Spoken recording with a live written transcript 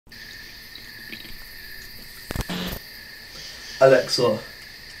Alexa,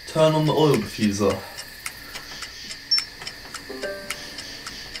 turn on the oil diffuser.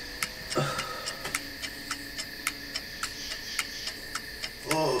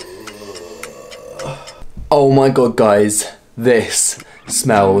 Oh my god, guys, this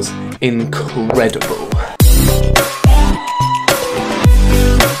smells incredible.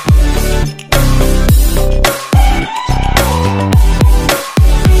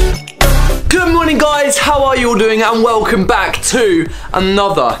 Good morning, guys, how are you all doing? And welcome back to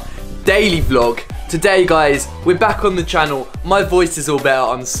another daily vlog. Today, guys, we're back on the channel. My voice is all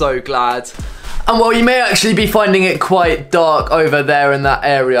better, I'm so glad. And well, you may actually be finding it quite dark over there in that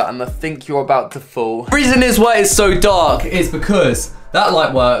area, and I think you're about to fall. The reason is why it's so dark is because that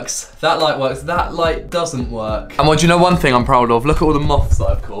light works, that light doesn't work. And well, do you know one thing I'm proud of? Look at all the moths that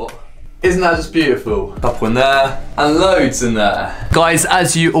I've caught. Isn't that just beautiful? Couple in there, and loads in there. Guys,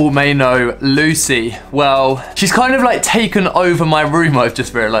 as you all may know, Lucy, well, she's kind of like taken over my room, I've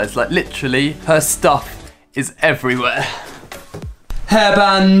just realised. Like, literally, her stuff is everywhere.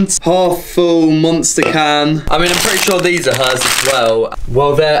 Hairband, half full Monster can. I mean, I'm pretty sure these are hers as well.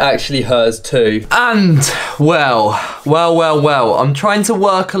 Well, they're actually hers too. And, well, I'm trying to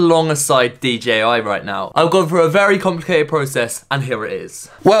work alongside DJI right now. I've gone through a very complicated process, and here it is.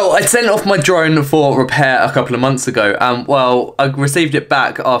 Well, I sent off my drone for repair a couple of months ago, and well, I received it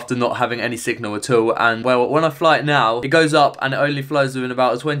back after not having any signal at all, and well, when I fly it now, it goes up and it only flies within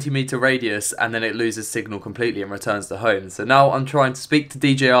about a 20-meter radius, and then it loses signal completely and returns to home. So now I'm trying to speak to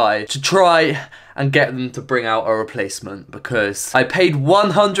DJI to try and get them to bring out a replacement, because I paid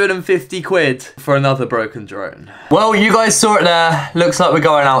 150 quid for another broken drone. Well, you guys saw it there. Looks like we're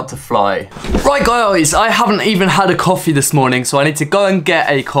going out to fly. Right, guys, I haven't even had a coffee this morning, so I need to go and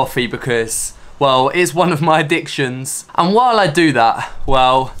get a coffee because, well, it's one of my addictions. And while I do that,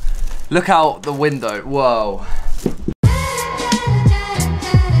 well, look out the window. Whoa.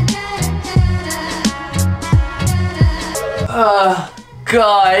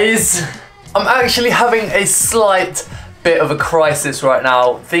 Guys, I'm actually having a slight bit of a crisis right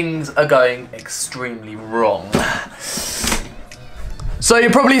now. Things are going extremely wrong. So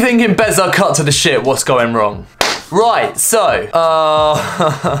you're probably thinking, Bezza, cut to the shit, what's going wrong? Right, so,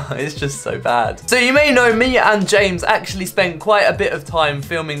 it's just so bad. So you may know me and James actually spent quite a bit of time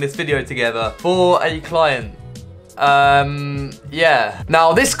filming this video together for a client. Yeah.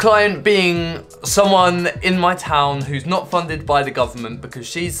 Now, this client being someone in my town who's not funded by the government, because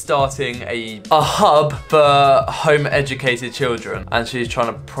she's starting a hub for home educated children, and she's trying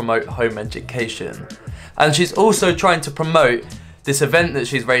to promote home education. And she's also trying to promote this event that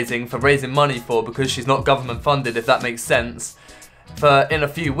she's raising money for, because she's not government funded, if that makes sense, for in a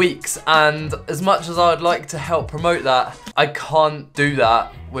few weeks. And as much as I'd like to help promote that, I can't do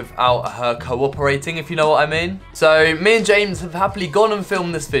that without her cooperating, if you know what I mean. So me and James have happily gone and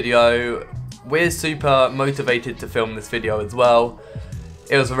filmed this video. We're super motivated to film this video as well.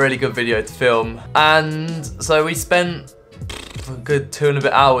 It was a really good video to film, and so we spent a good 2 and a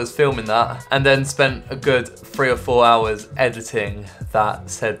bit hours filming that, and then spent a good 3 or 4 hours editing that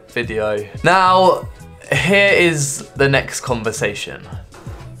said video. Now, here is the next conversation.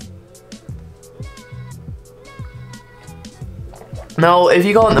 Now, if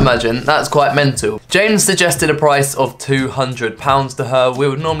you can't imagine, that's quite mental. James suggested a price of £200 to her. We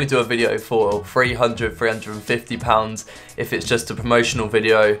would normally do a video for £300, £350 if it's just a promotional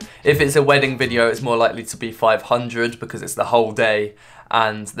video. If it's a wedding video, it's more likely to be £500 because it's the whole day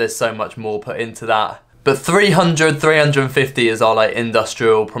and there's so much more put into that. But £300, £350 is our like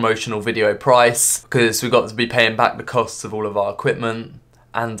industrial promotional video price, because we've got to be paying back the costs of all of our equipment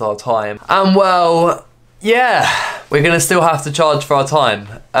and our time. And well, yeah, we're gonna still have to charge for our time.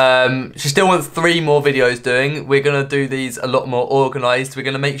 She still wants 3 more videos doing. We're gonna do these a lot more organised. We're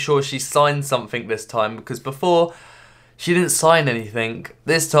gonna make sure she signs something this time, because before she didn't sign anything.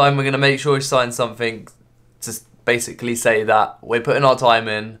 This time we're gonna make sure she signs something to basically say that we're putting our time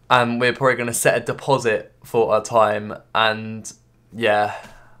in, and we're probably gonna set a deposit for our time, and yeah,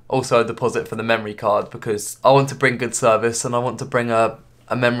 also a deposit for the memory card, because I want to bring good service and I want to bring a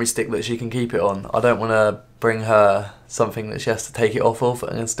memory stick that she can keep it on. I don't want to bring her something that she has to take it off of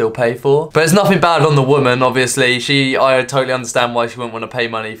and still pay for. But it's nothing bad on the woman, obviously. I totally understand why she wouldn't want to pay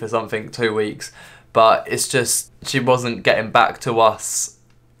money for something 2 weeks, but it's just she wasn't getting back to us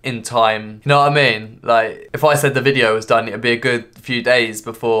in time. You know what I mean? Like, if I said the video was done, it'd be a good few days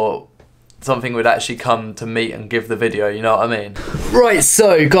before something would actually come to meet and give the video, you know what I mean? Right,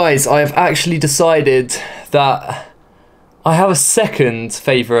 so guys, I have actually decided that I have a second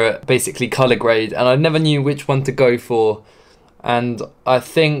favourite, basically colour grade, and I never knew which one to go for, and I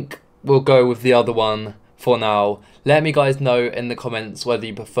think we'll go with the other one for now. Let me guys know in the comments whether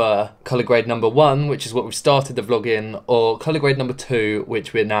you prefer colour grade number 1, which is what we started the vlog in, or colour grade number 2,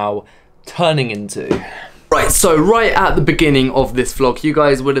 which we're now turning into. Right, so right at the beginning of this vlog, you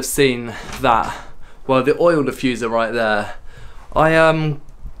guys would have seen that, well, the oil diffuser right there. I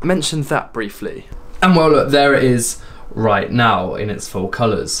mentioned that briefly. And well, look, there it is right now in its full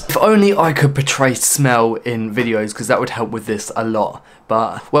colours. If only I could portray smell in videos, because that would help with this a lot.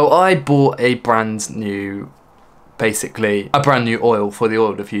 But, well, I bought a brand new, basically, a brand new oil for the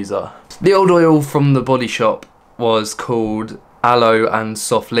oil diffuser. The old oil from the Body Shop was called Aloe and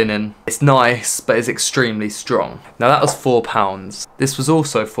Soft Linen. It's nice, but it's extremely strong. Now that was £4. This was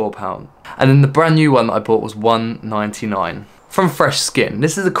also £4. And then the brand new one that I bought was $1.99. From Fresh Skin.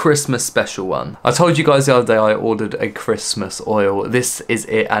 This is a Christmas special one. I told you guys the other day I ordered a Christmas oil. This is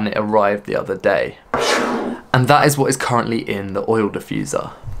it, and it arrived the other day. And that is what is currently in the oil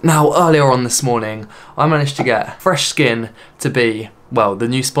diffuser. Now, earlier on this morning, I managed to get Fresh Skin to be, well, the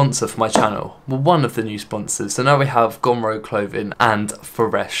new sponsor for my channel. Well, one of the new sponsors. So now we have Gomro Clothing and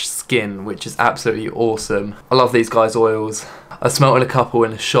Fresh Skin, which is absolutely awesome. I love these guys' oils. I smelt a couple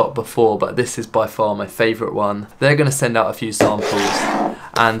in a shop before, but this is by far my favourite one. They're going to send out a few samples,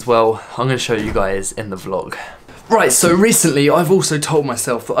 and well, I'm going to show you guys in the vlog. Right, so recently I've also told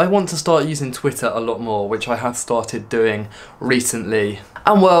myself that I want to start using Twitter a lot more, which I have started doing recently.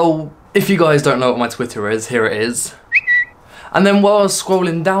 And well, if you guys don't know what my Twitter is, here it is. And then while I was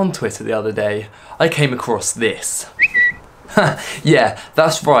scrolling down Twitter the other day, I came across this. Yeah,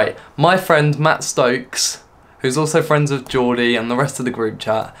 that's right. My friend Matt Stokes, who's also friends with Geordie and the rest of the group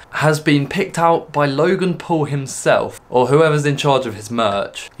chat, has been picked out by Logan Paul himself, or whoever's in charge of his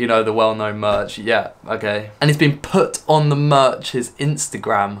merch. You know, the well-known merch, yeah, okay. And he's been put on the merch's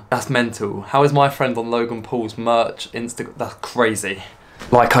Instagram. That's mental. How is my friend on Logan Paul's merch Instagram? That's crazy.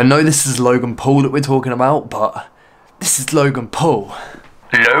 Like, I know this is Logan Paul that we're talking about, but this is Logan Paul.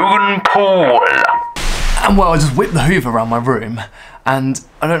 Logan Paul. And well, I just whipped the Hoover around my room, and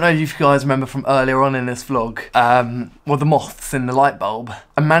I don't know if you guys remember from earlier on in this vlog, well, the moths in the light bulb.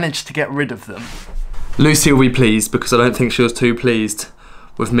 I managed to get rid of them. Lucy will be pleased, because I don't think she was too pleased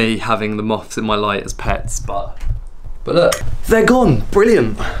with me having the moths in my light as pets, but look, they're gone,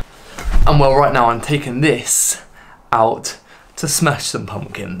 brilliant. And well, right now I'm taking this out to smash some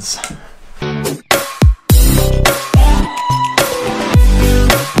pumpkins.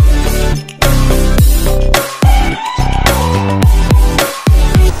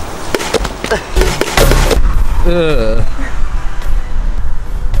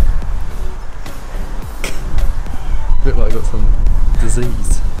 Bit like I got some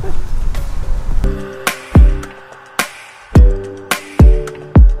disease.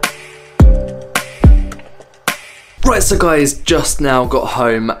 Right, so guys, just now got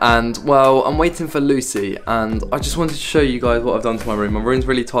home, and well, I'm waiting for Lucy, and I just wanted to show you guys what I've done to my room. My room's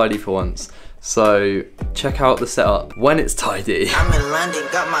really tidy for once, so check out the setup when it's tidy. I'm in London,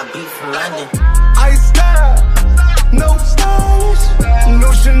 got my beat from London. I style, no stylish,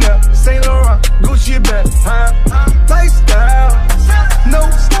 no Chanel, Saint Laurent, Gucci bag, lifestyle, no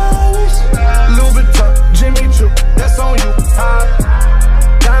stylish, Louis Vuitton, Jimmy Choo, that's on you,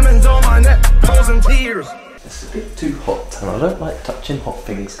 diamonds on my neck, frozen tears. It's a bit too hot, and I don't like touching hot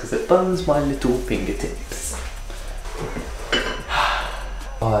things because it burns my little fingertips.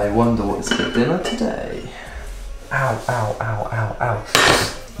 I wonder what's for dinner today. Ow, ow, ow, ow, ow.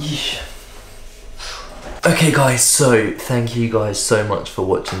 Yeesh. Okay guys, so thank you guys so much for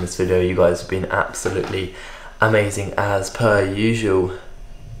watching this video. You guys have been absolutely amazing as per usual.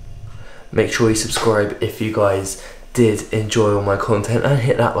 Make sure you subscribe if you guys did enjoy all my content, and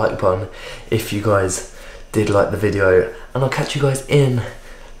hit that like button if you guys did like the video, and I'll catch you guys in,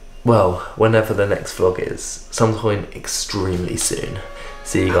 well, whenever the next vlog is, sometime extremely soon.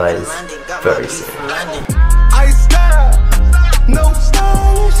 See you guys very soon. I style, no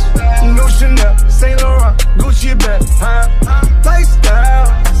stylish, no Chanel, Saint Laurent, Gucci bag,